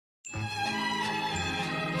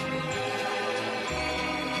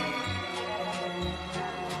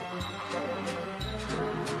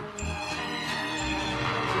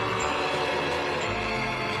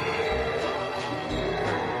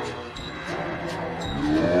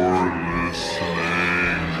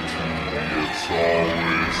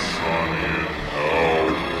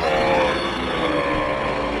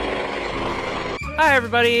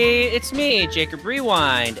everybody, it's me, Jacob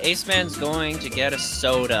Rewind. Ace Man's going to get a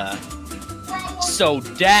soda. So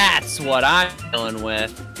that's what I'm dealing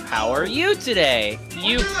with. How are you today?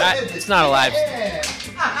 It's not a live.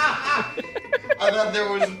 I thought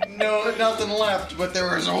there was nothing left, but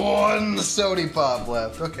there was one sody pop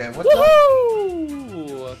left. Okay, what's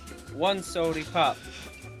Woohoo! One sody pop.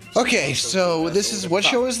 Okay, so this is what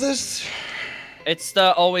show is this? It's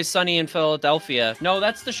the Always Sunny in Philadelphia. No,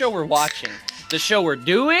 that's the show we're watching. The show we're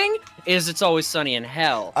doing is It's Always Sunny in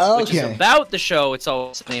Hell, which is about the show It's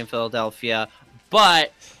Always Sunny in Philadelphia,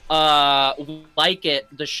 but like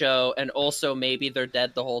the show, and also maybe they're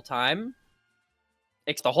dead the whole time.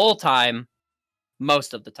 It's the whole time,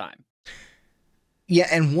 most of the time. Yeah,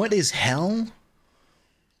 and what is hell?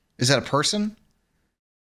 Is that a person?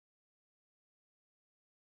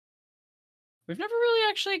 We've never really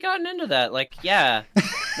actually gotten into that. Like, yeah,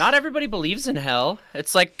 not everybody believes in hell.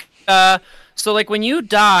 It's like, so like when you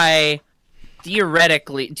die,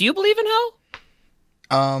 theoretically, do you believe in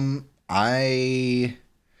hell?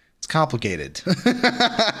 It's complicated.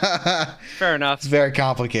 Fair enough. It's very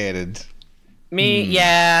complicated. Me,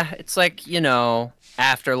 yeah, it's like, you know,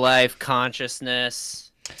 afterlife,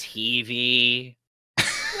 consciousness, TV.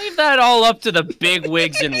 Leave that all up to the big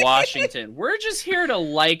wigs in Washington. We're just here to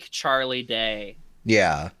like Charlie Day.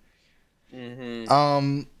 Yeah.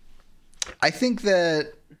 Mm-hmm. I think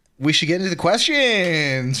that we should get into the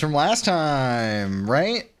questions from last time,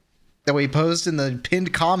 right? That we posed in the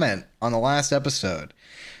pinned comment on the last episode.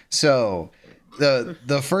 So,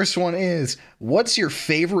 the first one is, what's your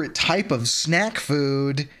favorite type of snack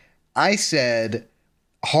food? I said,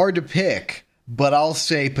 hard to pick, but I'll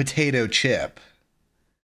say potato chip.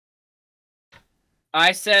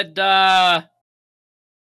 I said,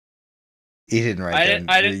 You didn't write down.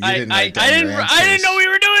 I didn't know we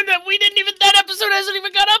were doing that. That episode hasn't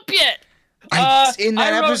even got up yet. In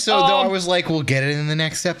that episode, though, I was like, we'll get it in the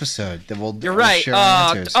next episode. You're right. Share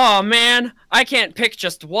our answers. Oh, man. I can't pick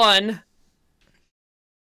just one.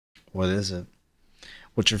 What is it?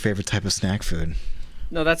 What's your favorite type of snack food?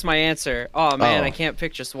 No, that's my answer. Oh, man, I can't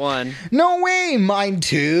pick just one. No way, mine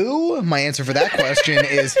too. My answer for that question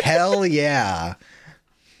is hell yeah.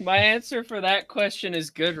 My answer for that question is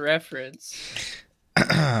good reference.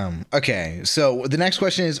 Okay, so the next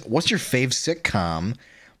question is, what's your fave sitcom?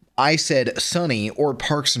 I said Sunny or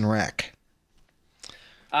Parks and Rec.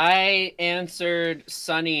 I answered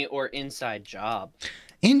Sunny or Inside Job.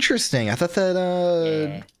 Interesting. I thought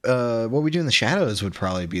that What We Do in the Shadows would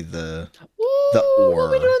probably be the or.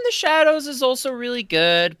 What We Do in the Shadows is also really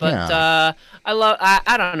good, but yeah.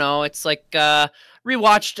 I don't know. It's like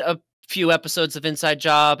rewatched a few episodes of Inside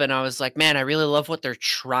Job, and I was like, man, I really love what they're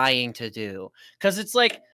trying to do, because it's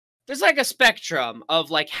like there's like a spectrum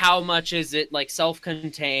of like how much is it like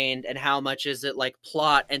self-contained and how much is it like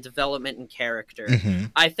plot and development and character. Mm-hmm.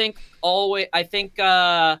 I think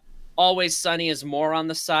Always Sunny is more on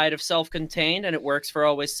the side of self-contained, and it works for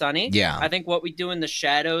Always Sunny. Yeah. I think What We Do in the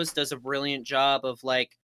Shadows does a brilliant job of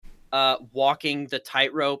like walking the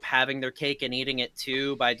tightrope, having their cake and eating it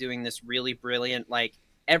too, by doing this really brilliant, like,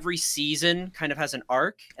 every season kind of has an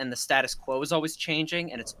arc, and the status quo is always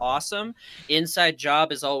changing, and it's awesome. Inside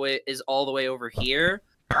Job is all the way over here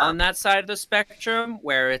on that side of the spectrum,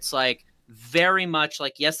 where it's like very much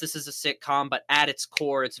like, yes, this is a sitcom, but at its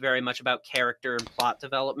core, it's very much about character and plot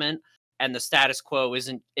development. And the status quo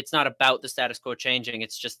it's not about the status quo changing.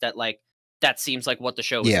 It's just that, like, that seems like what the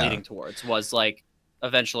show was leading towards, was like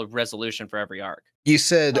eventual resolution for every arc. You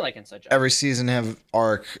said I like Inside Job. Every season have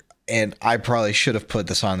arc, and I probably should have put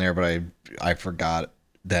this on there, but I forgot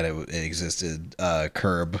that it existed.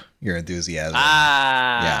 Curb Your Enthusiasm.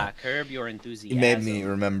 Yeah. Curb Your Enthusiasm. It made me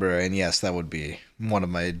remember, and yes, that would be one of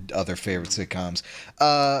my other favorite sitcoms.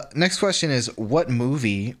 Next question is, what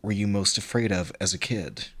movie were you most afraid of as a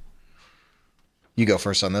kid? You go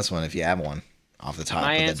first on this one if you have one off the top.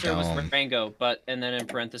 My answer was Rango, and then in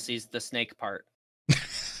parentheses, the snake part.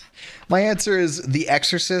 My answer is The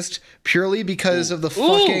Exorcist, purely because of the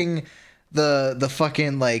fucking the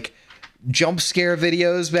fucking like jump scare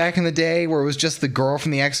videos back in the day where it was just the girl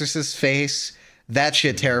from The Exorcist's face. That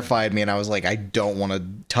shit terrified me, and I was like, I don't want to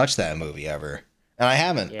touch that movie ever. And I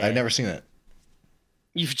haven't. Yeah. I've never seen it.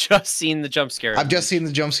 You've just seen the jump scare I've just seen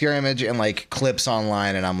the jump scare image and like clips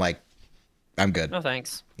online, and I'm like, I'm good. No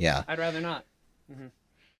thanks. Yeah. I'd rather not. Mm-hmm.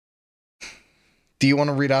 Do you want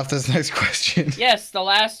to read off this next question? Yes, the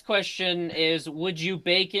last question is, would you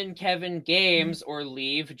bacon Kevin Games or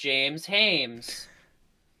leave James Hames?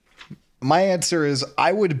 My answer is,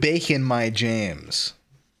 I would bacon my James.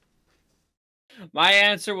 My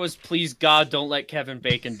answer was, please God, don't let Kevin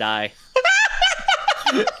Bacon die.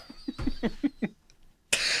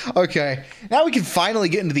 Okay, now we can finally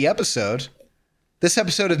get into the episode. This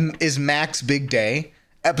episode is Mac's Big Day,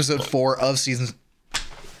 episode 4 of season.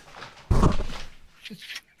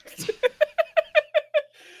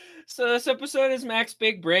 So this episode is Mac's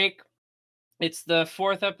Big Break. It's the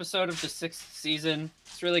 4th episode of the 6th season.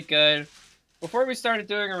 It's really good. Before we started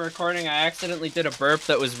doing a recording, I accidentally did a burp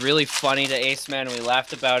that was really funny to Ace Man, and we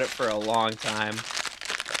laughed about it for a long time.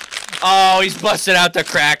 Oh, he's busted out the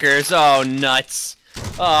crackers. Oh, nuts.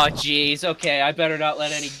 Oh, jeez. Okay, I better not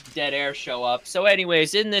let any dead air show up. So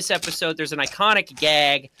anyways, in this episode, there's an iconic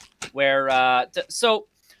gag where, so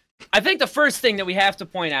I think the first thing that we have to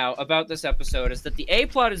point out about this episode is that the A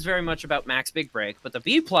plot is very much about Mac's Big Break, but the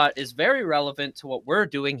B plot is very relevant to what we're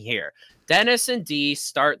doing here. Dennis and Dee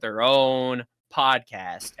start their own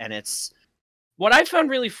podcast, and it's what I found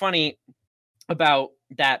really funny about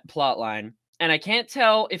that plot line, and I can't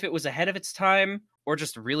tell if it was ahead of its time or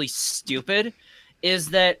just really stupid,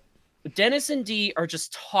 is that Dennis and Dee are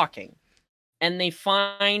just talking, and they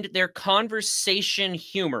find their conversation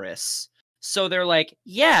humorous. So they're like,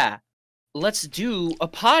 yeah, let's do a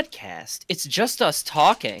podcast. It's just us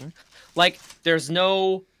talking. Like, there's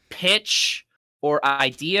no pitch or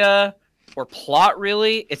idea or plot,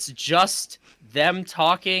 really. It's just them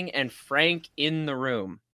talking and Frank in the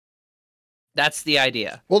room. That's the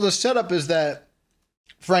idea. Well, the setup is that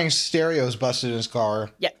Frank's stereo's busted in his car.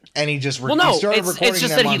 Yeah. And he just well, no, he started recording it's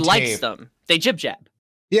just them that he on likes tape. them. They jib-jab.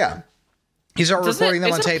 Yeah. He started recording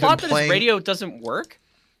them on tape and playing. That his radio doesn't work?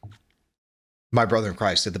 My brother in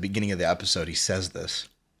Christ, at the beginning of the episode, he says this.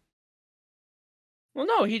 Well,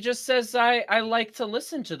 no, he just says I like to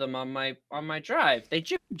listen to them on my drive. They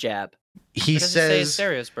jib-jab. He says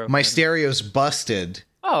my stereo's busted,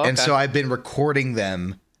 okay. And so I've been recording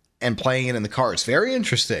them and playing it in the car. It's very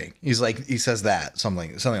interesting. He says that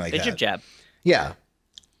something like that. They jib-jab. Yeah.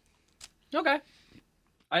 Okay.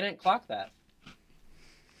 I didn't clock that.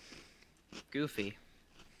 Goofy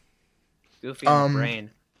in the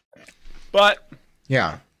brain. But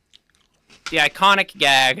yeah, the iconic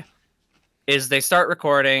gag is they start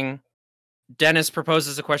recording. Dennis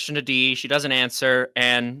proposes a question to Dee. She doesn't answer,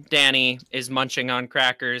 and Danny is munching on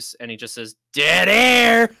crackers, and he just says "dead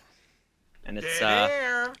air," and it's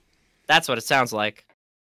that's what it sounds like.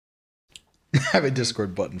 I have a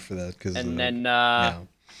Discord button for that and then yeah.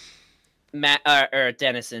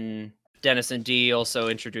 Dennis and Dee also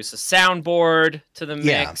introduce a soundboard to the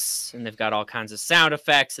mix, and they've got all kinds of sound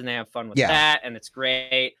effects, and they have fun with that, and it's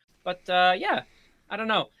great. But yeah, I don't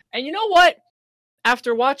know. And you know what?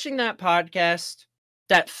 After watching that podcast,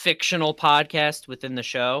 that fictional podcast within the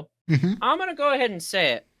show, I'm going to go ahead and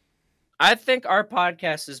say it. I think our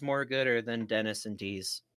podcast is more gooder than Dennis and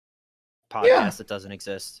Dee's podcast that doesn't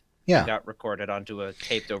exist. Yeah. It got recorded onto a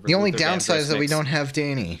taped over. The only downside is that we don't have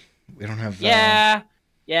Danny. We don't have Yeah,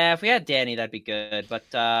 if we had Danny, that'd be good. But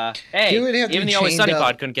hey, even the Always Sunny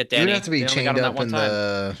pod couldn't get Danny. You would have to be chained up in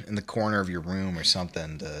the corner of your room or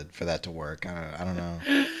something for that to work. I don't know.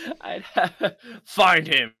 I'd find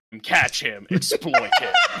him, catch him, exploit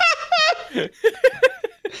him.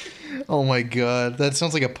 Oh my god, that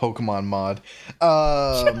sounds like a Pokemon mod.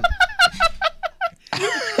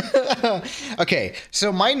 Okay,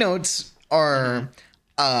 so my notes are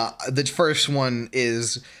the first one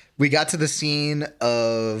is we got to the scene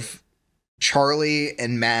of Charlie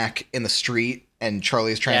and Mac in the street, and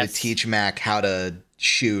Charlie is trying to teach Mac how to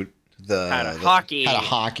shoot how to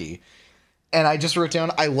hockey. And I just wrote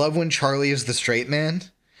down, I love when Charlie is the straight man,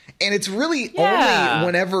 and it's really only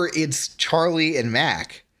whenever it's Charlie and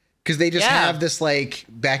Mac, because they just have this like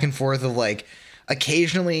back and forth of like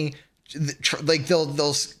occasionally like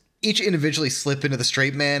they'll each individually slip into the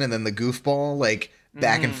straight man and then the goofball like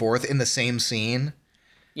back and forth in the same scene.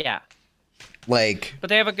 Yeah. Like, but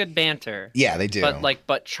they have a good banter. Yeah, they do.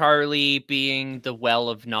 But Charlie being the well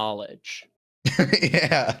of knowledge.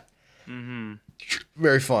 Yeah.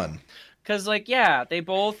 Very fun. Because, like, yeah, they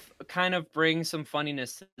both kind of bring some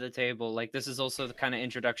funniness to the table. Like, this is also the kind of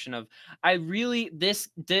introduction of,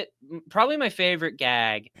 probably my favorite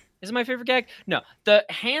gag. Is it my favorite gag? No. The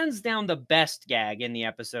hands down the best gag in the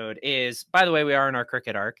episode is, by the way, we are in our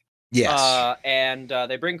cricket arc. Yes. And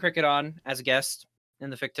they bring Cricket on as a guest in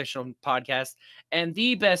the fictional podcast. And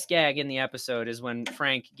the best gag in the episode is when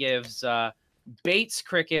Frank gives baits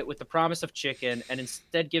Cricket with the promise of chicken and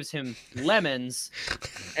instead gives him lemons.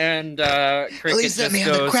 And Cricket at least let me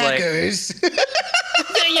have the crackers. Like,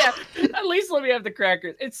 yeah, at least let me have the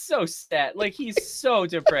crackers. It's so sad. Like, he's so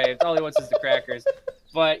depraved. All he wants is the crackers.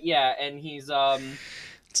 But yeah, and he's come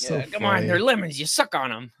on, they're lemons. You suck on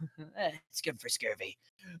them. It's good for scurvy.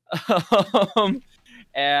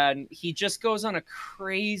 and he just goes on a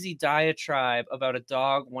crazy diatribe about a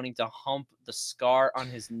dog wanting to hump the scar on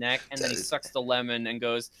his neck, and then he sucks the lemon and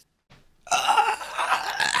goes.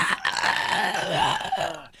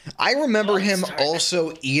 I remember him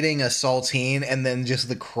also eating a saltine and then just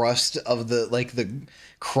the crust of the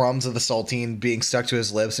crumbs of the saltine being stuck to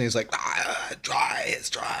his lips, and he's like, dry, it's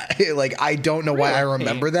dry. Like, I don't know why I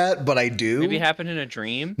remember that, but I do. Maybe it happened in a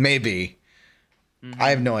dream. Maybe.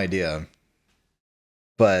 I have no idea.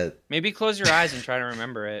 But maybe close your eyes and try to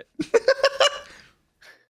remember it.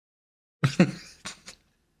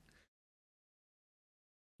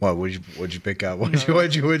 What would you pick up?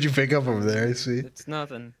 What'd you pick up over there? I see. It's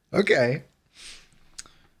nothing. Okay.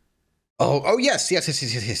 Oh yes.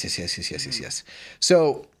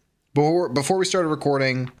 So before we started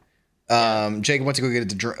recording, Jacob went to go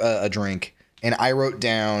get a drink, and I wrote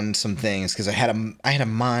down some things because I had a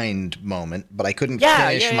mind moment, but I couldn't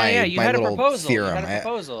finish my little theorem. You had a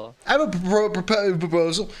proposal. I have a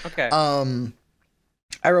proposal. Okay.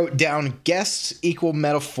 I wrote down guests equal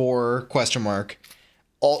metaphor ?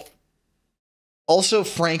 Also,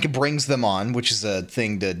 Frank brings them on, which is a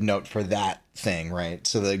thing to note for that thing, right?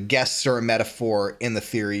 So the guests are a metaphor in the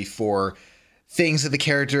theory for things that the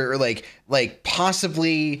character, or like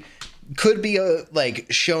possibly could be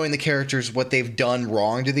showing the characters what they've done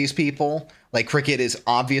wrong to these people. Like Cricket is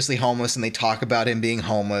obviously homeless, and they talk about him being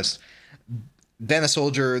homeless. Ben the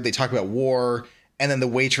soldier, they talk about war, and then the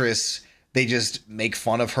waitress, they just make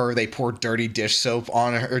fun of her. They pour dirty dish soap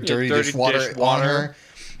on her, or dirty dish water on her.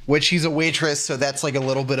 Which she's a waitress, so that's like a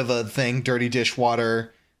little bit of a thing. Dirty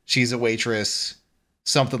dishwater. She's a waitress.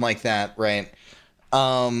 Something like that, right?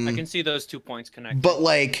 I can see those 2 points connected. But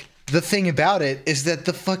like the thing about it is that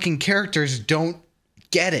the fucking characters don't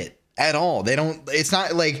get it at all. They don't. It's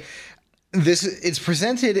not like this. It's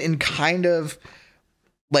presented in kind of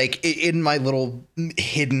like in my little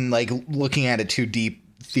hidden, like looking at it too deep,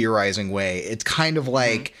 theorizing way. It's kind of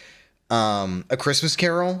like. A Christmas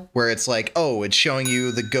Carol, where it's like, oh, it's showing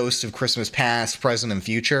you the ghost of Christmas past, present, and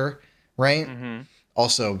future, right? Mm-hmm.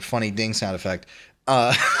 Also, funny ding sound effect.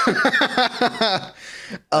 But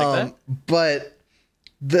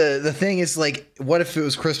the thing is, like, what if it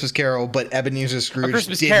was Christmas Carol, but Ebenezer Scrooge? A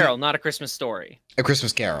Christmas Carol, not a Christmas story. A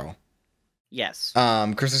Christmas Carol. Yes.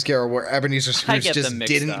 Christmas Carol, where Ebenezer Scrooge just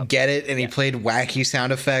didn't get it, and he played wacky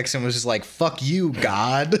sound effects and was just like, fuck you,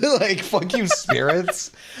 God. Like, fuck you,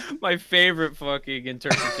 spirits. My favorite fucking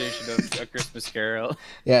interpretation of A Christmas Carol.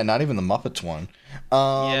 Yeah, not even the Muppets one.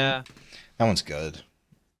 Yeah. That one's good.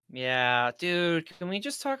 Yeah, dude, can we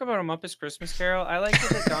just talk about A Muppet's Christmas Carol? I like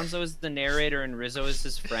that Gonzo is the narrator and Rizzo is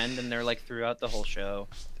his friend, and they're like throughout the whole show.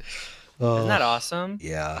 Isn't that awesome?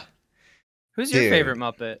 Yeah. Who's your favorite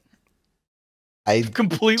Muppet? I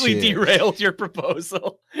completely derailed your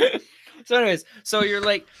proposal. So anyways, so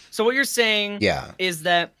what you're saying is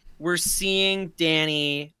that we're seeing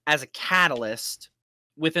Danny as a catalyst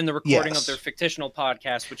within the recording of their fictional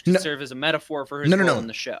podcast, which could serve as a metaphor for his role in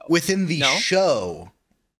the show. Within the show.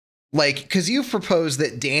 Like, because you've proposed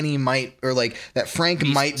that Danny might, or like that Frank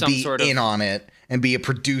might be in on it and be a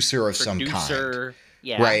producer of some kind.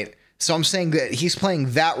 Yeah. Right. So I'm saying that he's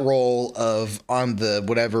playing that role of on the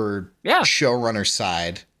whatever showrunner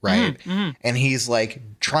side, right? Mm-hmm. And he's like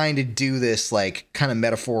trying to do this like kind of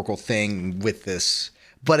metaphorical thing with this,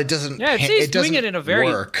 but it doesn't. Yeah, he's doing it in a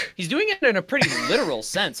very. He's doing it in a pretty literal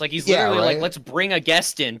sense. Like he's literally like, let's bring a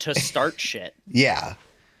guest in to start shit. Yeah.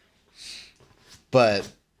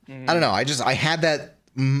 But I don't know. I had that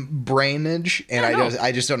brainage, and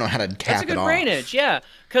I just don't know how to cap it off. That's a good brainage, yeah.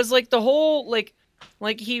 Because like the whole like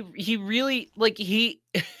he really like he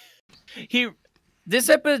this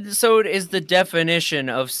episode is the definition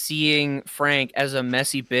of seeing Frank as a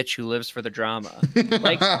messy bitch who lives for the drama.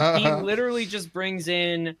 Like he literally just brings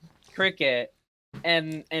in Cricket,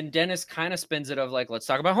 and Dennis kind of spins it of like, let's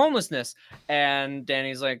talk about homelessness, and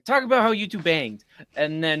Danny's like, talk about how you two banged,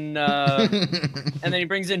 and then he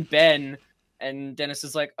brings in Ben, and Dennis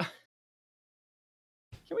is like, can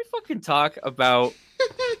we fucking talk about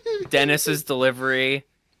Dennis's delivery?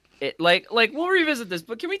 It like we'll revisit this,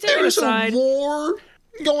 but can we take it aside? There's a war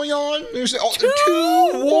going on. There's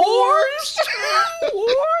two wars.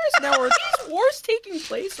 Now are these wars taking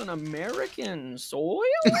place on American soil?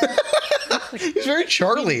 He's very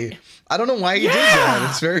Charlie. I don't know why he did that.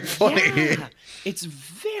 It's very funny. Yeah. It's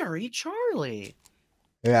very Charlie.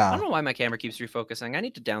 Yeah. I don't know why my camera keeps refocusing. I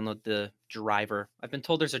need to download the driver. I've been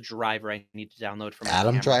told there's a driver I need to download from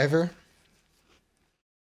Adam Driver.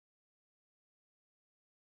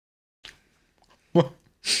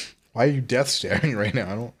 Why are you death staring right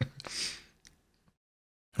now?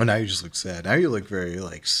 Oh, now you just look sad. Now you look very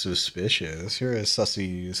like suspicious. You're a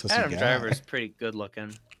sussy Adam guy. Driver's pretty good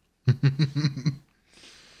looking.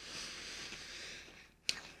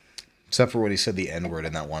 Except for when he said the N-word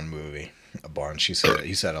in that one movie. A bunch. He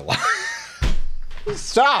said a lot.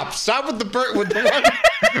 Stop with the with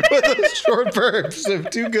the short burps. They're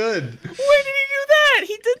too good. When did he do that?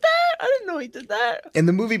 He did that? I didn't know he did that. In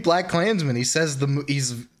the movie Black Klansman, he says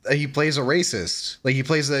he plays a racist. Like he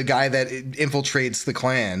plays a guy that infiltrates the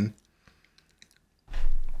Klan.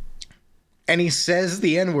 And he says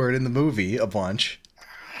the N-word in the movie a bunch.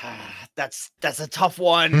 That's a tough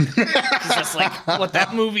one. 'Cause that's like what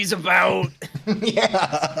that movie's about.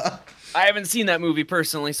 Yeah. I haven't seen that movie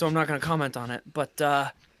personally, so I'm not going to comment on it. But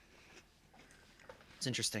it's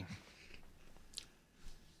interesting.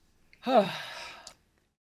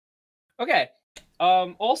 Okay.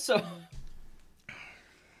 Also,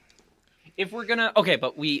 if we're gonna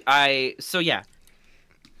so yeah.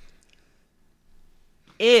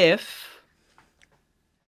 If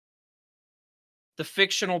the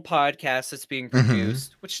fictional podcast that's being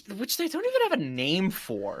produced, which they don't even have a name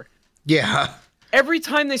for. Yeah. Every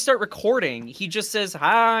time they start recording, he just says,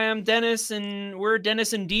 "Hi, I'm Dennis, and we're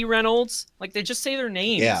Dennis and D Reynolds." Like they just say their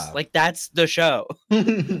names. Yeah. Like that's the show,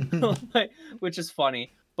 which is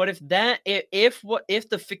funny. But if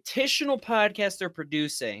the fictional podcast they're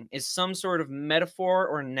producing is some sort of metaphor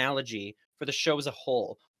or analogy for the show as a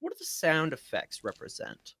whole, what do the sound effects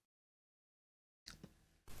represent?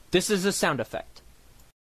 This is a sound effect.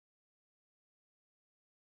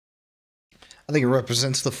 I think it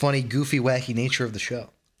represents the funny, goofy, wacky nature of the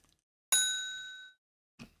show.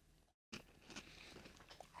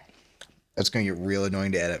 That's going to get real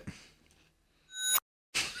annoying to edit.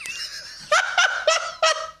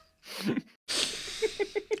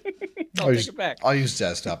 I'll take it back. I'll use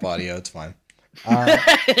desktop audio. It's fine.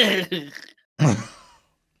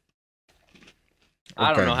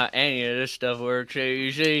 I don't know how any of this stuff works.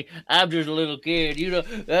 You see, I'm just a little kid.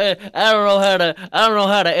 I don't know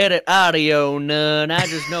how to edit audio, none. I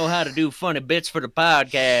just know how to do funny bits for the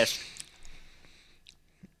podcast.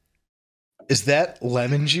 Is that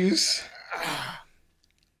lemon juice?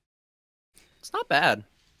 It's not bad.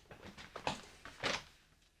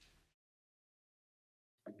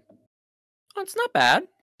 Oh, it's not bad.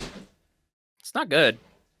 It's not good.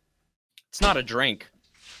 It's not a drink.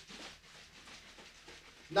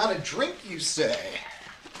 Not a drink, you say?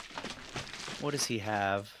 What does he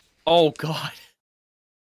have? Oh, God.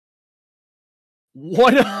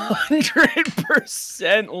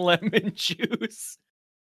 100% lemon juice.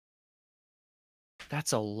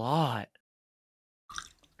 That's a lot.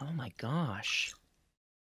 Oh, my gosh.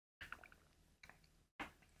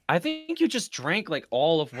 I think you just drank, like,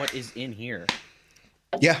 all of what is in here.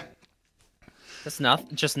 Yeah. That's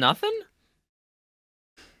just nothing?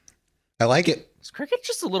 I like it. Is Cricket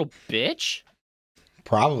just a little bitch?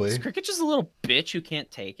 Probably. Is Cricket just a little bitch who can't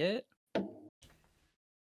take it?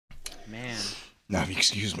 Man. Now,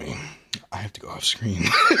 excuse me. I have to go off screen.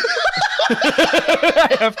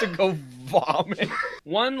 I have to go vomit.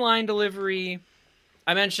 One line delivery.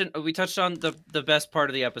 I mentioned, we touched on the best part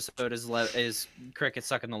of the episode is Cricket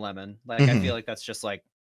sucking the lemon. Like, I feel like that's just, like,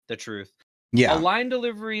 the truth. Yeah. A line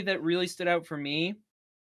delivery that really stood out for me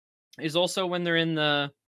is also when they're in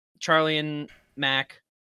the... Charlie and Mac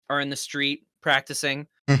are in the street practicing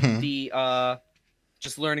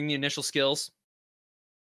just learning the initial skills.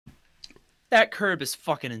 That curb is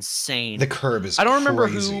fucking insane. The curb is I don't remember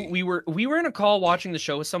crazy. who we were in a call watching the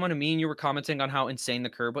show with someone, and me and you were commenting on how insane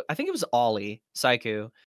the curb was. I think it was Ollie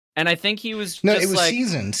Saiku. And I think he was No, just it was like,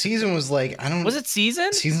 Season. Season was like, I don't... Was it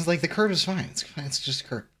Season? Season's like, the curb is fine. It's fine. It's just a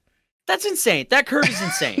curb. That's insane. That curb is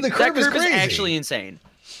insane. The curb that curb is crazy. actually insane.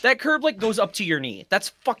 That curb, like, goes up to your knee. That's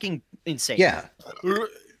fucking insane. Yeah.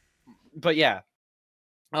 But yeah.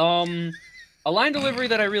 A line delivery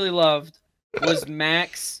that I really loved was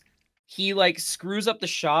Max. He, like, screws up the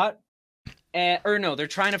shot. Or no, they're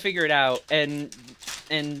trying to figure it out. And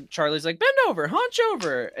Charlie's like, bend over, hunch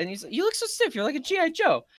over. And he's like, you look so stiff. You're like a G.I.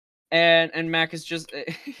 Joe. And Mac is just...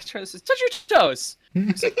 Charlie says, touch your toes.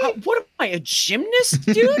 He's like, what am I, a gymnast,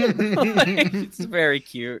 dude? Like, it's very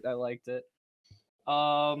cute. I liked it.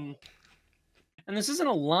 And this isn't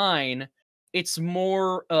a line, it's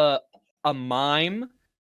more a mime,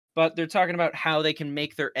 but they're talking about how they can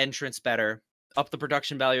make their entrance better, up the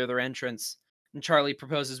production value of their entrance. And Charlie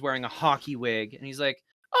proposes wearing a hockey wig, and he's like,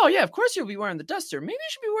 oh yeah, of course you'll be wearing the duster. Maybe you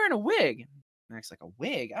should be wearing a wig. Mac's like, a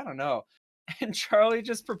wig? I don't know. And Charlie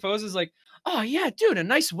just proposes like, oh yeah, dude, a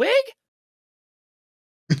nice wig?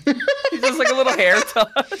 He does like a little hair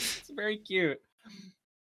toss. It's very cute.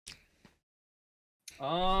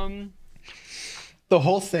 the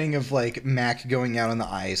whole thing of like Mac going out on the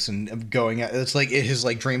ice and of going out, it's like his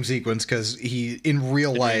like dream sequence, because he in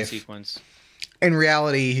real life sequence. In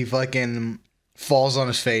reality he fucking falls on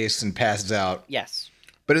his face and passes out. Yes.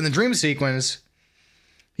 But in the dream sequence,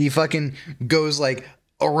 he fucking goes like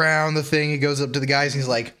around the thing. He goes up to the guys and he's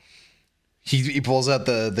like, he pulls out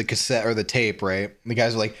the cassette or the tape, right? And the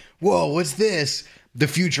guys are like, whoa, what's this? The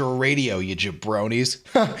future of radio, you jabronis.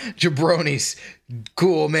 Jabronis.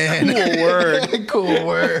 Cool, man. Cool word. Cool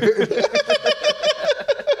word.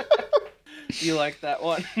 You like that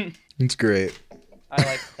one? It's great. I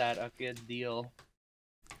like that a good deal.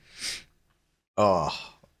 Oh.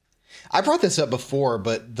 I brought this up before,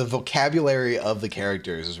 but the vocabulary of the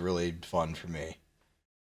characters is really fun for me.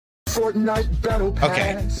 Fortnite battle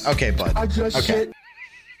pass. Okay, bud. Okay.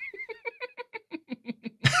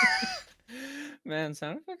 Man,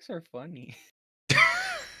 sound effects are funny. I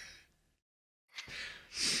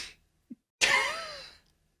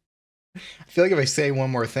feel like if I say one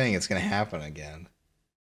more thing, it's gonna happen again.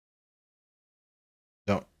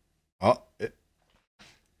 Don't. Oh.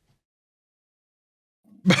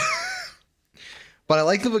 But I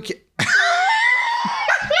like the vocabulary.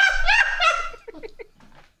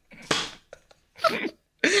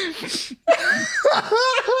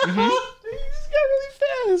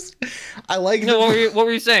 I like. No, what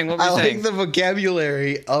were you saying? What were you saying? Like the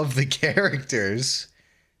vocabulary of the characters.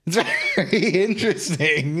 It's very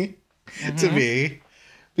interesting to me,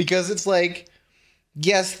 because it's like,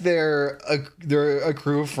 yes, they're a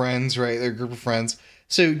crew of friends, right? They're a group of friends,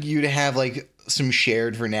 so you'd have like some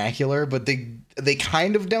shared vernacular, but they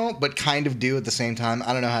kind of don't, but kind of do at the same time.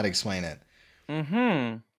 I don't know how to explain it.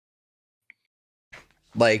 Mm-hmm.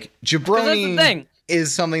 Like, That's the jabroni thing.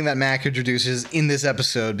 is something that Mac introduces in this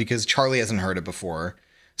episode because Charlie hasn't heard it before.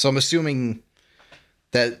 So I'm assuming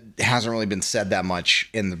that hasn't really been said that much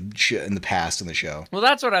in the past in the show. Well,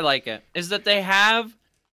 that's what I like it, is that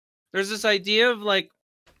there's this idea of like,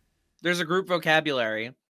 there's a group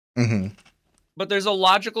vocabulary, but there's a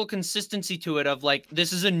logical consistency to it of like,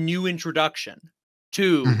 this is a new introduction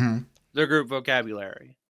to the group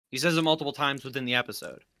vocabulary. He says it multiple times within the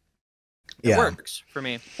episode. It works for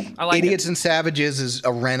me. I like Idiots and Savages is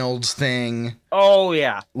a Reynolds thing. Oh,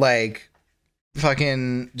 yeah. Like,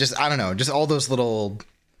 fucking, just, I don't know, just all those little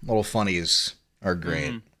funnies are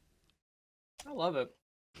great. I love it.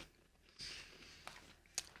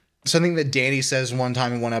 Something that Danny says one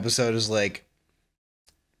time in one episode is like,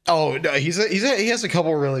 oh, no, he has a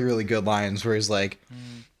couple really, really good lines where he's like,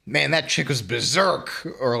 man, that chick was berserk,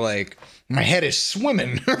 or like, my head is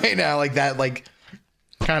swimming right now, like that, like,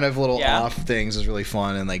 kind of little off things is really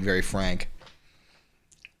fun and like very frank.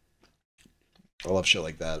 I love shit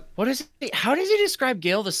like that. What is it? How does he describe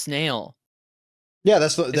Gale the snail? Yeah,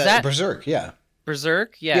 that's that berserk. Yeah,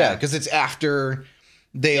 berserk. Yeah, yeah, because it's after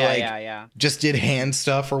they just did hand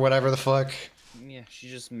stuff or whatever the fuck. Yeah,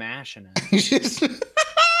 she's just mashing it.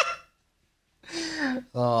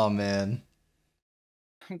 Oh man,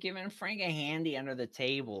 I'm giving Frank a handy under the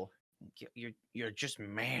table. You're just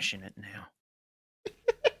mashing it now.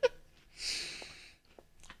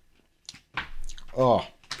 Oh.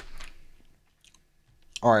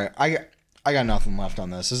 All right, I got nothing left on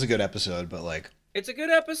this. This is a good episode, but like, it's a good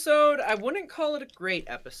episode. I wouldn't call it a great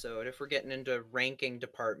episode if we're getting into ranking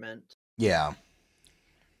department. Yeah.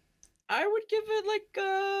 I would give it like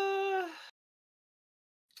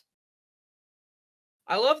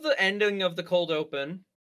I love the ending of the cold open.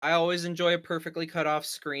 I always enjoy a perfectly cut off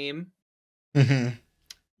scream.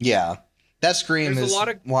 Yeah. That scream There's is a lot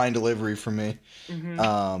of line delivery for me.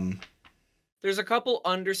 There's a couple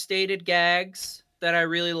understated gags that I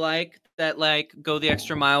really like that like go the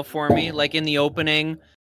extra mile for me. Like in the opening,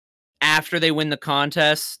 after they win the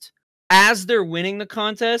contest, as they're winning the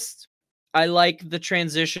contest, I like the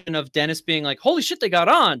transition of Dennis being like, holy shit, they got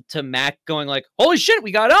on, to Mac going like, holy shit,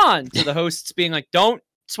 we got on, to the hosts being like, don't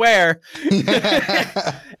swear.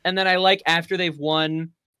 And then I like after they've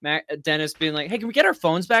won, Dennis being like, hey, can we get our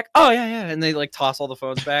phones back? Oh yeah, and they like toss all the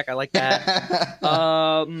phones back. I like that.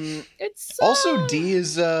 It's also D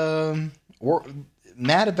is mad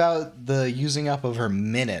about the using up of her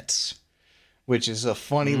minutes, which is a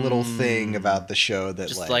funny little thing about the show that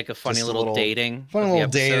just like a funny little dating,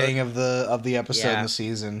 dating of the episode in the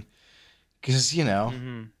season, because you know.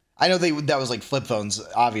 I know that was like flip phones.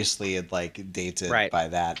 Obviously, it like dates it by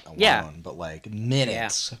that alone. But like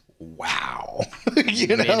minutes, wow,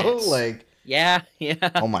 you know, like yeah.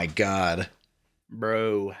 Oh my god,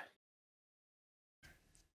 bro,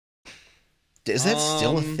 is that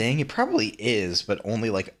still a thing? It probably is, but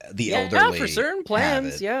only like the elderly. Yeah, for certain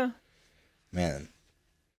plans, yeah. Man.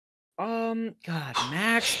 God,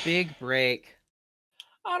 Mac's big break.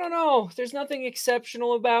 I don't know. There's nothing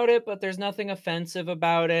exceptional about it, but there's nothing offensive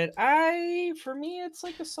about it. For me, it's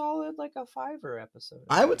like a solid, like a 5-er episode.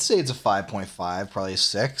 I would say it's a 5.5, probably a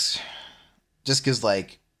 6. Just because,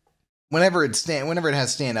 like, whenever it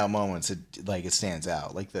has standout moments, it stands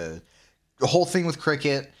out. Like the whole thing with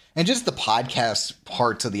Cricket and just the podcast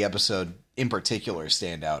parts of the episode in particular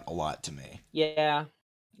stand out a lot to me. Yeah.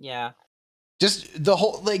 Just the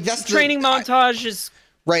whole, like, that's the training montage is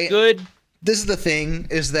right. Good. This is the thing,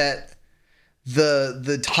 is that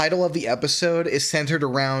the title of the episode is centered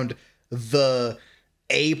around the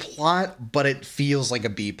A plot, but it feels like a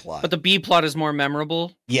B plot. But the B plot is more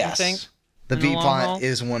memorable. Yes, I think the B plot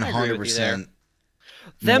is 100%.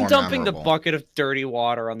 Them dumping memorable. The bucket of dirty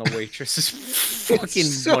water on the waitress is fucking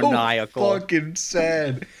so maniacal. Fucking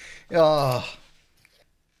sad. Oh.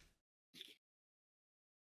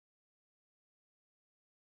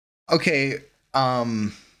 Okay,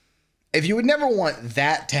 if you would never want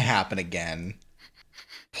that to happen again,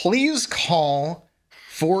 please call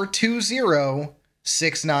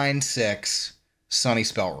 420-696 Sunny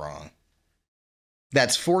spelt wrong.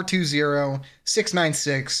 That's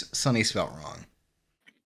 420-696 Sunny spelt wrong.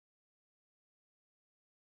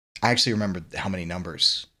 I actually remembered how many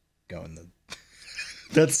numbers go in the...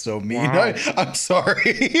 That's so mean. Wow. I'm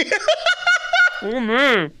sorry. Oh,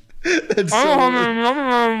 man. That's so...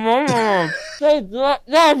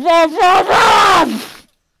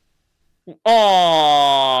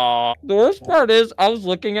 Oh, the worst part is I was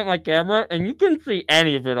looking at my camera and you couldn't see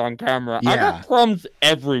any of it on camera. Yeah. I got crumbs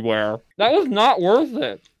everywhere. That was not worth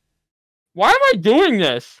it. Why am I doing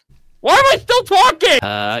this? Why am I still talking?